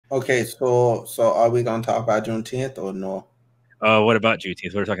Okay, so are we gonna talk about Juneteenth or no? What about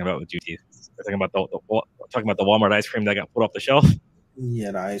Juneteenth? What are we talking about with Juneteenth? We're talking about talking about the Walmart ice cream that got pulled off the shelf.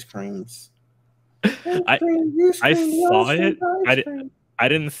 Yeah, the ice creams. I I saw it. I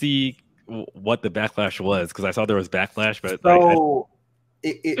didn't see what the backlash was because I saw there was backlash, but like So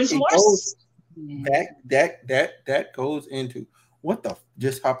It's it more. goes that goes into what the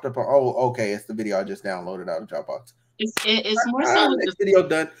just hopped up on. Oh, okay, it's the video I just downloaded out of Dropbox. It's more so with Next video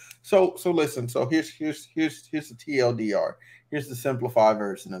done. So listen. So here's the TLDR. Here's the simplified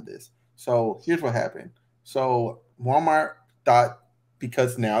version of this. So here's what happened. So Walmart thought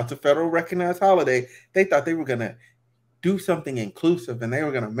because now it's a federal recognized holiday, they thought they were gonna do something inclusive and they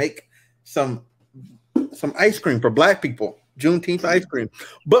were gonna make some ice cream for Black people, Juneteenth ice cream,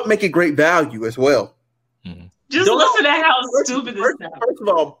 but make it great value as well. Mm-hmm. Just listen to how stupid this sounds. First of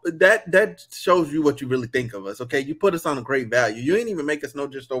all, that shows you what you really think of us. Okay, you put us on a great value. You ain't even make us know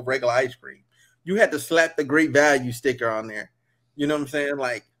just no regular ice cream. You had to slap the great value sticker on there. You know what I'm saying?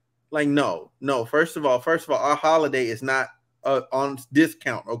 Like no. First of all, our holiday is not on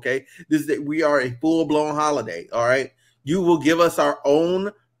discount. Okay, we are a full blown holiday. All right, you will give us our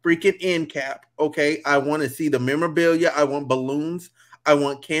own freaking end cap. Okay, I want to see the memorabilia. I want balloons. I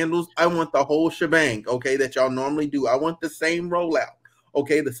want candles. I want the whole shebang, okay, that y'all normally do. I want the same rollout,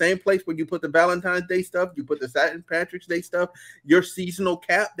 okay, the same place where you put the Valentine's Day stuff, you put the St. Patrick's Day stuff, your seasonal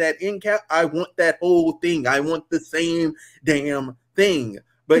cap, that end cap. I want that whole thing. I want the same damn thing.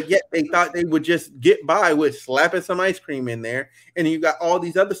 But yet they thought they would just get by with slapping some ice cream in there. And you got all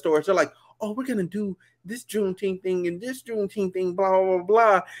these other stores. They're like, oh, we're going to do this Juneteenth thing and this Juneteenth thing, blah, blah,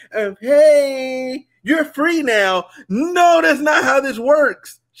 blah. Hey, you're free now. No, that's not how this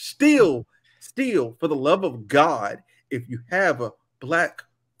works. Still, for the love of God, if you have a Black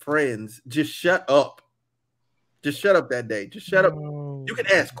friends, just shut up. Just shut up that day. Just shut up. You can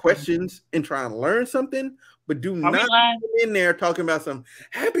ask questions and try and learn something, but do not come in there talking about some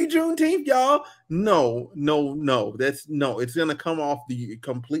happy Juneteenth, y'all. No. It's gonna come off the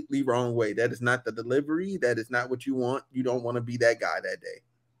completely wrong way. That is not the delivery. That is not what you want. You don't want to be that guy that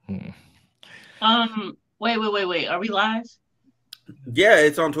day. Wait. Are we live? Yeah,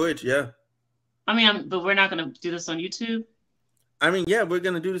 it's on Twitch. Yeah. I mean, but we're not gonna do this on YouTube. I mean, yeah, we're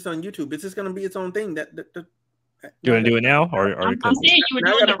gonna do this on YouTube. It's just gonna be its own thing. You want to do it now, or I'm saying you were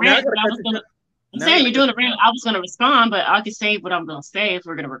doing the rant. I'm saying you're doing the rant. I was gonna respond, but I can say what I'm gonna say if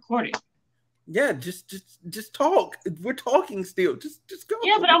we're gonna record it. Yeah, just talk. We're talking still. Just go.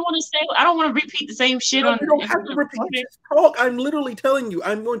 Yeah, but I want to say I don't want to repeat the same shit on. You don't have to repeat. Just talk. I'm literally telling you.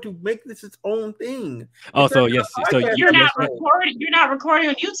 I'm going to make this its own thing. Oh, so yes. So you're not recording. You're not recording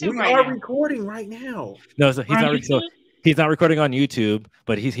on YouTube right now. We are recording right now. No, so he's not. So he's not recording on YouTube,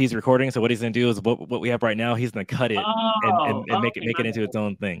 but he's recording. So what he's gonna do is what we have right now. He's gonna cut it and make it into its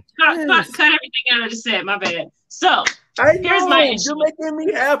own thing. Cut everything out I just said. My bad. So here's my issue. You're making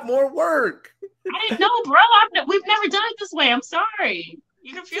me have more work. I didn't know, bro. We've never done it this way. I'm sorry.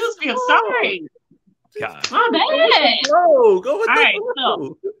 You confused me. I'm sorry. God. My bad. Go with all right.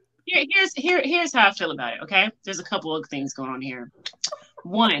 So here's how I feel about it. Okay, there's a couple of things going on here.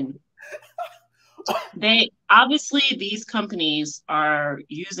 One, these companies are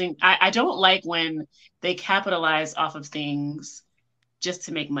using. I don't like when they capitalize off of things just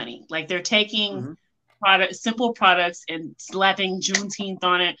to make money. Like they're taking simple products and slapping Juneteenth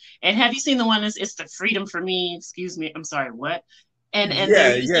on it. And have you seen the one it's the freedom for me? Excuse me. I'm sorry. What? And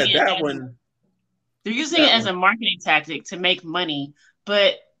they're using it as a marketing tactic to make money,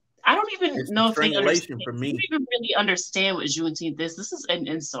 but I don't even know if they understand. For me. I don't even really understand what Juneteenth is. This is an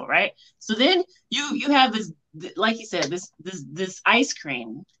insult, right? So then you have this, like you said, this ice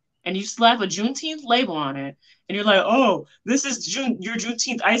cream, and you slap a Juneteenth label on it, and you're like, oh, this is your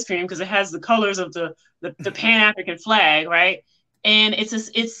Juneteenth ice cream because it has the colors of the Pan-African flag, right? And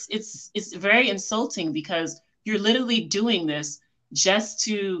it's very insulting because you're literally doing this just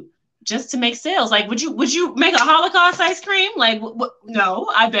to make sales. Like, would you make a Holocaust ice cream? Like,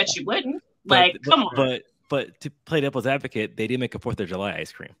 no, I bet you wouldn't. Like, come on. But to play devil's advocate, they did make a 4th of July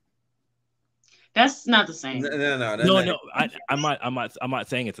ice cream. That's not the same. No. I'm not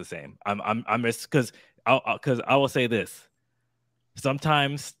saying it's the same. I'm just because I will say this.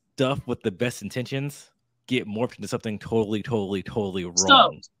 Sometimes stuff with the best intentions get morphed into something totally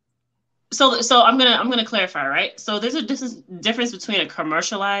wrong. So I'm gonna clarify, right? So there's a difference between a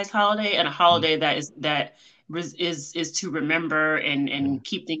commercialized holiday and a holiday that is to remember and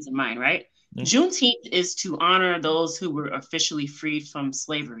keep things in mind, right? Juneteenth is to honor those who were officially freed from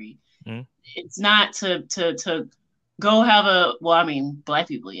slavery. It's not to go have Black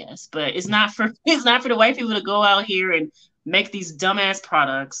people, yes, but it's not for the white people to go out here and make these dumbass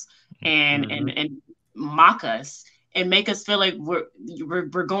products and mock us and make us feel like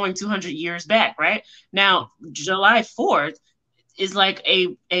we're going 200 years back, right? Now, July 4th is like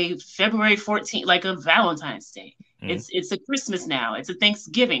a February 14th, like a Valentine's Day. It's a Christmas now. It's a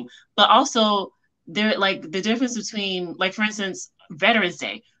Thanksgiving, but also there, like, the difference between, like, for instance, Veterans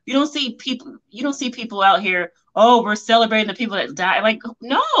Day. You don't see people out here, oh, we're celebrating the people that died. Like,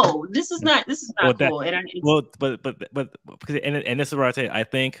 no, this is not cool. And this is where I say, I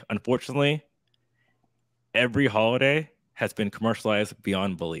think, unfortunately, every holiday has been commercialized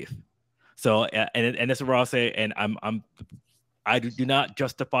beyond belief. So, and this is where I'll say, and I do not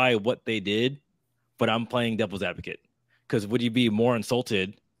justify what they did, but I'm playing devil's advocate. Because would you be more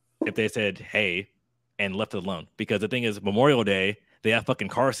insulted if they said, hey, and left it alone? Because the thing is, Memorial Day, they have fucking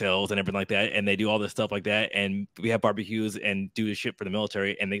car sales and everything like that, and they do all this stuff like that, and we have barbecues and do shit for the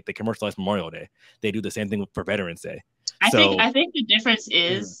military, and they commercialize Memorial Day. They do the same thing for Veterans Day. I think the difference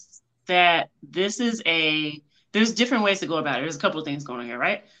is that there's different ways to go about it. There's a couple of things going on here,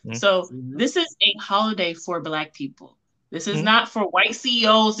 right? So this is a holiday for Black people. This is not for white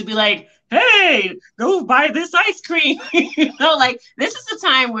CEOs to be like, hey, go buy this ice cream. Like, this is the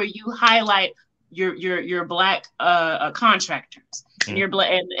time where you highlight your Black contractors and your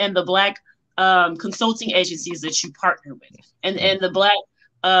and the Black consulting agencies that you partner with, and the Black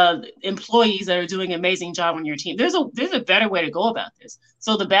employees that are doing an amazing job on your team. There's a better way to go about this.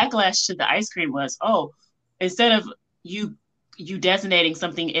 So the backlash to the ice cream was, oh, instead of you designating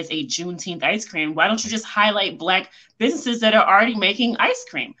something as a Juneteenth ice cream, why don't you just highlight Black businesses that are already making ice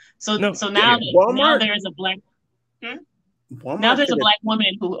cream? So now there's a Black now there's a Black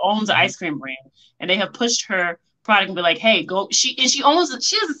woman who owns an ice cream brand, and they have pushed her product and be like, hey, go. She has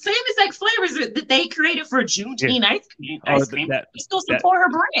the same exact flavors that they created for Juneteenth ice cream. You still support her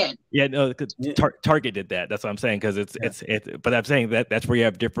brand. Yeah, no, Target did that. That's what I'm saying, because it's but I'm saying that's where you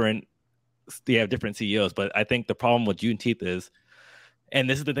have different CEOs. But I think the problem with Juneteenth is, and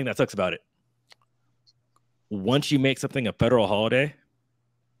this is the thing that sucks about it, once you make something a federal holiday,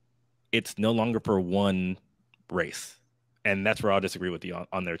 it's no longer for one race. And that's where I'll disagree with you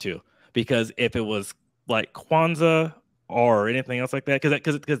on there too. Because if it was like Kwanzaa or anything else like that,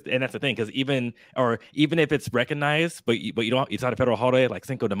 because and that's the thing, because even if it's recognized, but you don't, it's not a federal holiday, like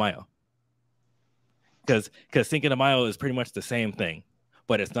Cinco de Mayo. Because Cinco de Mayo is pretty much the same thing,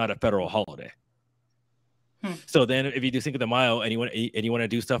 but it's not a federal holiday. So then, if you do Cinco de Mayo and you want to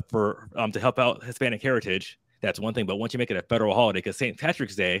do stuff for to help out Hispanic heritage, that's one thing. But once you make it a federal holiday, because St.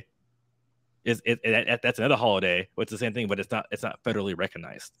 Patrick's Day that's another holiday, but it's the same thing, but it's not federally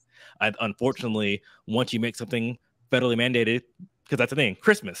recognized. Unfortunately, once you make something federally mandated, because that's the thing,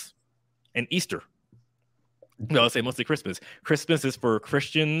 Christmas and Easter. No, I'll say mostly Christmas. Christmas is for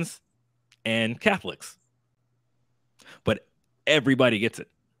Christians and Catholics, but everybody gets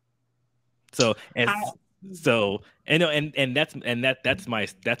it. So that's my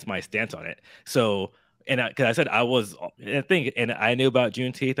stance on it. So. And because I said I knew about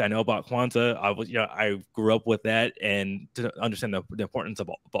Juneteenth, I know about Kwanzaa. I grew up with that and to understand the importance of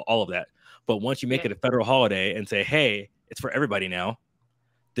all of that. But once you make it a federal holiday and say, hey, it's for everybody now,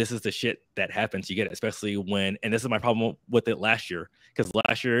 this is the shit that happens. You get it, especially when, and this is my problem with it last year, because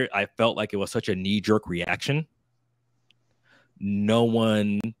last year I felt like it was such a knee-jerk reaction. No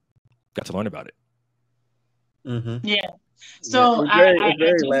one got to learn about it. Yeah. So I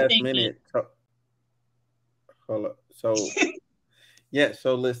very last minute. So yeah,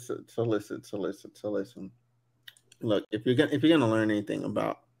 so listen. Look, if you're gonna learn anything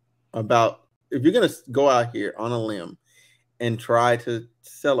about if you're gonna go out here on a limb and try to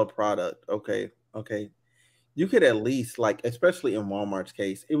sell a product, okay, you could at least, like, especially in Walmart's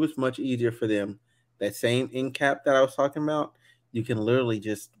case, it was much easier for them. That same end cap that I was talking about, you can literally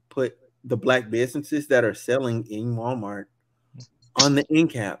just put the Black businesses that are selling in Walmart on the end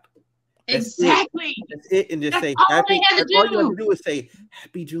cap. Exactly. That's it, and just say happy. All you have to do is say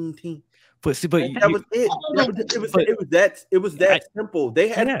Happy Juneteenth. But that was it. It was that simple. They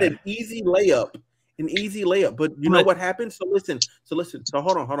had an easy layup. But you know what happened? So listen. So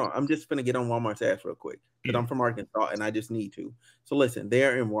hold on. I'm just gonna get on Walmart's ass real quick because I'm from Arkansas and I just need to. So listen, they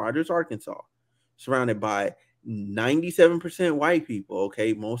are in Rogers, Arkansas, surrounded by 97% white people.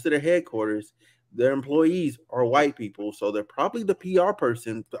 Okay, most of their headquarters, their employees are white people, so they're probably the PR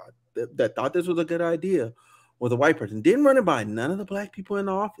person that thought this was a good idea, was a white person. Didn't run it by none of the Black people in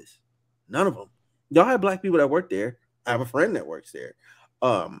the office. None of them. Y'all have Black people that work there. I have a friend that works there.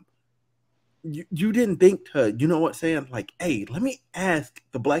 You didn't think to, you know what, saying like, hey, let me ask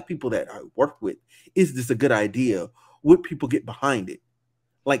the Black people that I work with, is this a good idea? Would people get behind it?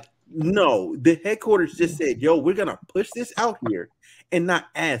 Like, No, the headquarters just said, "Yo, we're gonna push this out here and not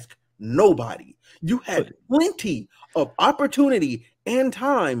ask nobody." You had plenty of opportunity and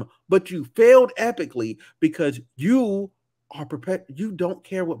time, but you failed epically because you are prepared. You don't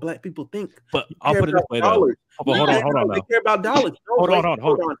care what black people think. But I'll put it this way, though. Hold on. They care about dollars. Hold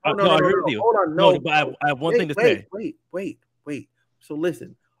on. No, but I have one thing to say. Wait. So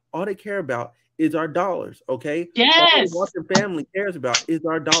listen, all they care about is our dollars, okay? Yes. All the family cares about is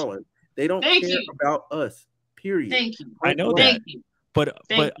our dollars. They don't care about us. Period. Thank you. I know that. But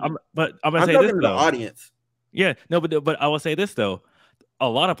I'm gonna say this to though. The audience. Yeah, no, but I will say this though. A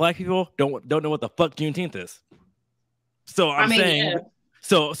lot of black people don't know what the fuck Juneteenth is. So I'm saying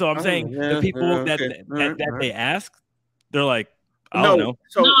the people that they ask, they're like, I don't know.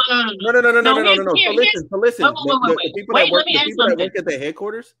 So no. So listen.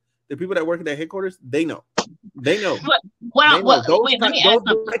 The people that work at the headquarters, they know. Those black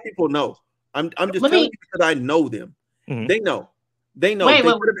people know. I'm just telling you because I know them. Mm-hmm. They know. They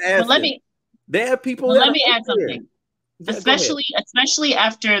have people. Let me add something. Especially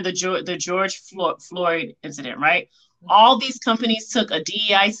after the George Floyd incident, right? All these companies took a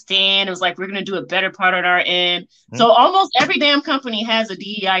DEI stand. It was like, we're going to do a better part on our end. Mm-hmm. So almost every damn company has a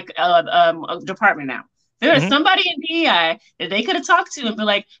DEI department now. There is somebody in DEI that they could have talked to and be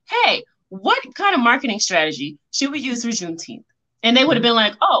like, hey, what kind of marketing strategy should we use for Juneteenth? And they would have been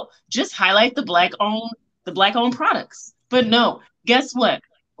like, oh, just highlight the black-owned products. But no, guess what?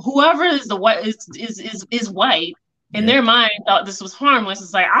 Whoever is the white is white. In their mind, thought this was harmless.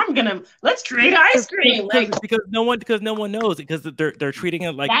 It's like, let's create ice cream. Because no one knows, because they're treating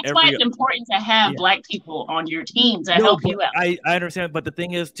it like that's why it's important to have black people on your team to help you out. I understand, but the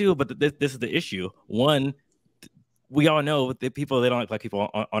thing is too, this is the issue. One, we all know that they don't like black people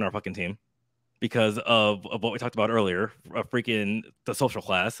on our fucking team because of what we talked about earlier, freaking the social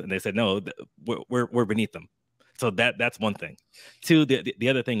class, and they said no, we're beneath them. So that's one thing. Two, the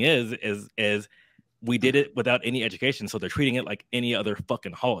other thing is we did it without any education, so they're treating it like any other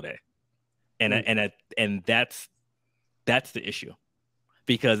fucking holiday, and that's the issue,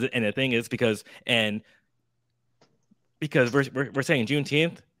 because the thing is because we're saying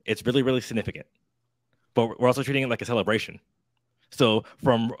Juneteenth, it's really, really significant, but we're also treating it like a celebration. So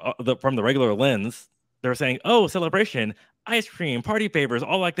from the regular lens, they're saying, oh, celebration, ice cream, party favors,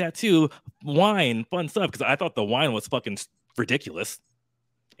 all like that too, wine, fun stuff. Because I thought the wine was fucking ridiculous.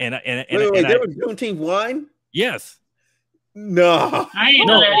 Wait, there was Juneteenth wine? Yes. No. I didn't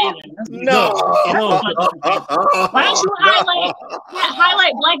know that either. No. Why don't you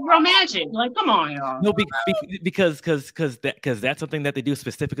highlight Black Girl Magic? Like, come on, y'all. No, because that's something that they do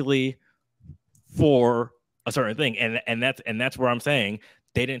specifically for a certain thing, and that's where I'm saying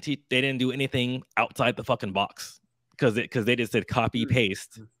they didn't do anything outside the fucking box, because they just did copy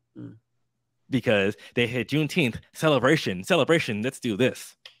paste. Because they hit Juneteenth celebration. Let's do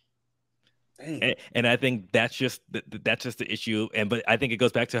this. And I think that's just the issue. But I think it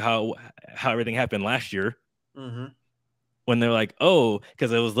goes back to how everything happened last year, when they're like, oh,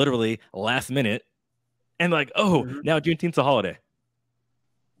 because it was literally last minute, and like, oh, now Juneteenth's a holiday,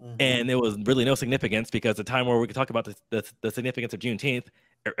 and there was really no significance, because the time where we could talk about the significance of Juneteenth,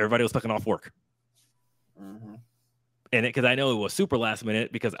 everybody was fucking off work. And because I know it was super last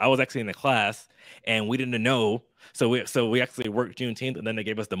minute, because I was actually in the class and we didn't know, so we actually worked Juneteenth, and then they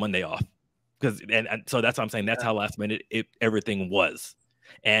gave us the Monday off, and so that's what I'm saying. That's how last minute everything was.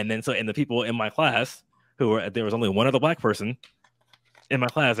 And then and the people in my class there was only one other black person in my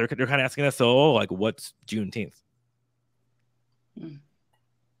class. They're kind of asking us, so like, what's Juneteenth?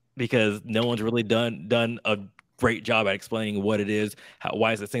 Because no one's really done a great job at explaining what it is,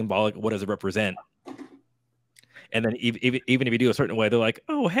 why is it symbolic, what does it represent. And then even if you do a certain way, they're like,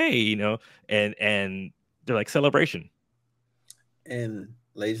 oh, hey, and they're like, celebration. And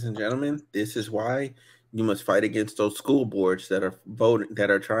ladies and gentlemen, this is why you must fight against those school boards that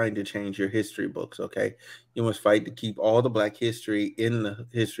are trying to change your history books. Okay, you must fight to keep all the Black history in the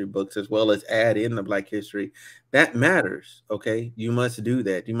history books, as well as add in the Black history. That matters. Okay, you must do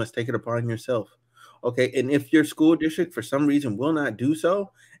that. You must take it upon yourself. Okay, and if your school district for some reason will not do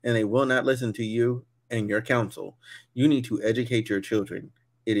so, and they will not listen to you and your counsel, you need to educate your children.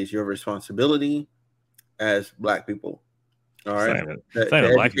 It is your responsibility as Black people. All right. To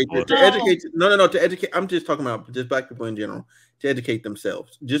educate. I'm just talking about just Black people in general, to educate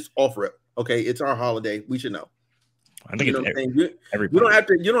themselves. Just offer it. Okay, it's our holiday. We should know. I think you don't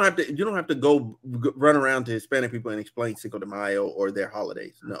have to go run around to Hispanic people and explain Cinco de Mayo or their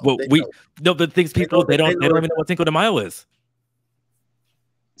holidays. No. Well, the things people they don't even know what Cinco de Mayo is.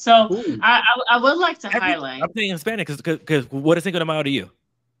 So I would like to highlight. I'm saying Hispanic because what is Cinco de Mayo to you?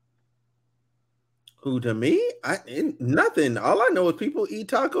 Who to me? Nothing. All I know is people eat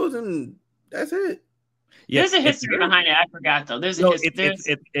tacos and that's it. Yeah, there's a history behind it. I forgot though. There's a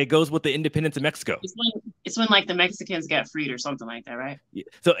history. It goes with the independence of Mexico. It's when like the Mexicans got freed or something like that, right? Yeah.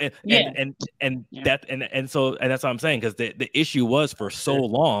 So and that's what I'm saying, because the issue was for so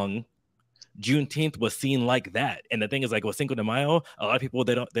long, Juneteenth was seen like that, and the thing is, like with Cinco de Mayo, a lot of people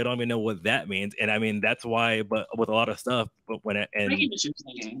they don't even know what that means, and I mean that's why. But with a lot of stuff, but when I get what you're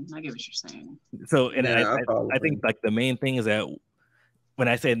saying. So and I think like the main thing is that when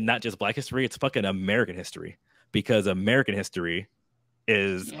I say not just Black history, it's fucking American history, because American history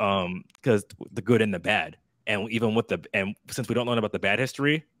is because the good and the bad, and even with and since we don't learn about the bad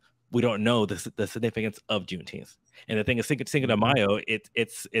history, we don't know the significance of Juneteenth. And the thing is, Cinco de Mayo, it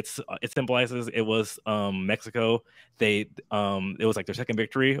symbolizes it was Mexico. It was like their second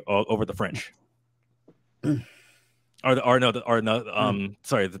victory over the French.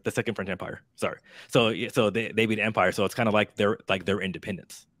 Sorry, the Second French Empire. Sorry. So they beat the empire. So it's kind of like their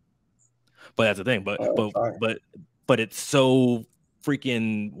independence. But that's the thing. But it's so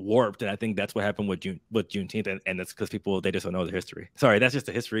freaking warped, and I think that's what happened with Juneteenth, and that's because people, they just don't know the history. Sorry, that's just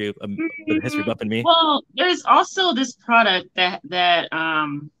the history the history buff in me. Well, there's also this product that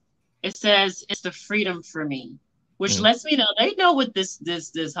it says it's the freedom for me, which lets me know they know what this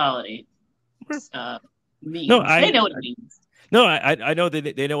holiday means. No, they know what it means. No, I know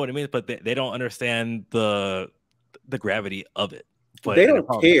they know what it means, but they don't understand the gravity of it. But they don't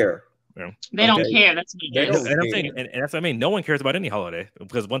care. Yeah. They don't care. That's what it is. And I'm saying, and that's what I mean. No one cares about any holiday,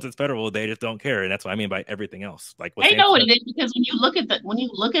 because once it's federal, they just don't care, and that's what I mean by everything else. Like they know what it is, because when you look at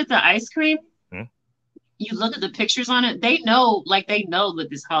the ice cream, you look at the pictures on it. They know what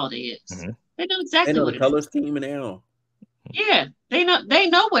this holiday is. They know exactly what it is. The color scheme and all. Yeah, they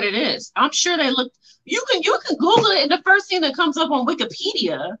know what it is. I'm sure they look. You can Google it, and the first thing that comes up on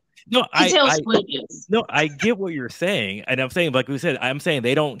Wikipedia. No, I get what you're saying, and I'm saying, like we said, I'm saying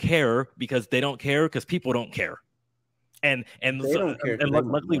they don't care because people don't care, and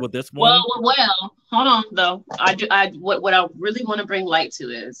luckily with this one. Well, hold on though. What I really want to bring light to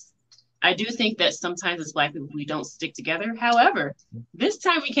is, I do think that sometimes as Black people we don't stick together. However, this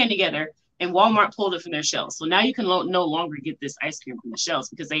time we came together, and Walmart pulled it from their shelves. So now you can no longer get this ice cream from the shelves,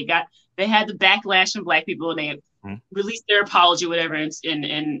 because they had the backlash from Black people, and they released their apology, whatever.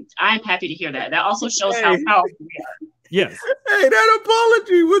 And I'm happy to hear that. That also shows how powerful we are. Yes. Hey, that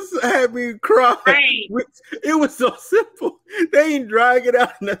apology had me cry. Right. It was so simple. They ain't drag it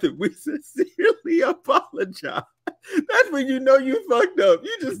out nothing. We sincerely apologize. That's when you know you fucked up.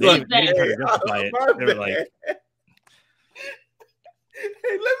 You just my bad.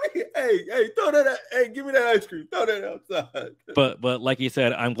 Hey, throw that out. Hey, give me that ice cream. Throw that outside. But like you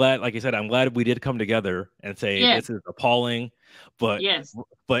said, I'm glad we did come together and say this is appalling. But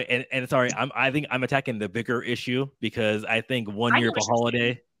and sorry, I think I'm attacking the bigger issue, because I think 1 year of a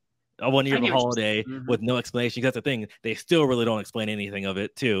holiday with no explanation. That's the thing. They still really don't explain anything of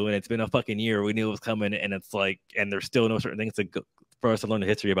it too. And it's been a fucking year. We knew it was coming, and it's like, and there's still no certain things for us to learn the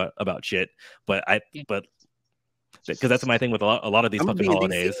history about shit. But because that's my thing with a lot of these fucking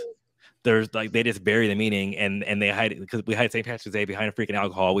holidays. There's like, they just bury the meaning, and they hide it, because we hide St. Patrick's Day behind freaking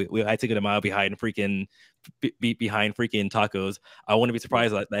alcohol. We hide Cinco de Mayo behind freaking tacos. I wouldn't be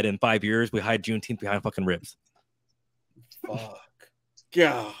surprised that in 5 years we hide Juneteenth behind fucking ribs. Fuck.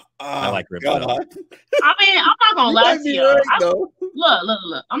 Yeah. I like ribs. I mean, I'm not gonna lie to you.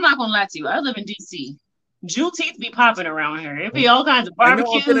 Look. I'm not gonna lie to you. I live in DC. Juneteenth be popping around here. It be all kinds of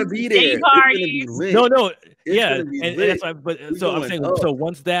barbecues, day parties. No, yeah, and that's why. But so I'm saying, so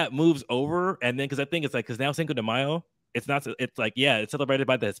once that moves over, and then because I think it's like, because now Cinco de Mayo, it's not. It's like, yeah, it's celebrated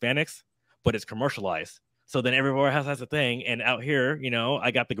by the Hispanics, but it's commercialized. So then everywhere has a thing, and out here, I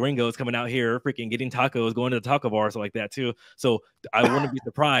got the gringos coming out here, freaking getting tacos, going to the taco bars like that too. So I wouldn't be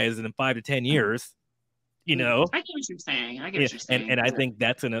surprised in 5 to 10 years, I get what you're saying. And I think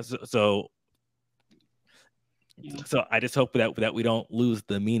that's So I just hope that we don't lose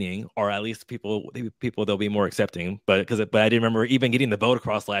the meaning, or at least people they'll be more accepting. But I didn't remember even getting the vote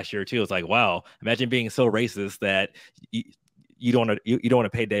across last year too. It's like, wow, imagine being so racist that you don't want to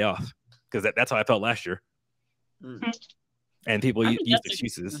pay a day off, because that's how I felt last year. And people use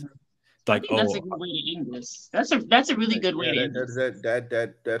excuses. Like, that's a good way to end this. That's a really good way to end this.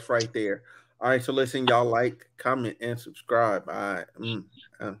 That's right there. All right, so listen, y'all, like, comment, and subscribe. All right.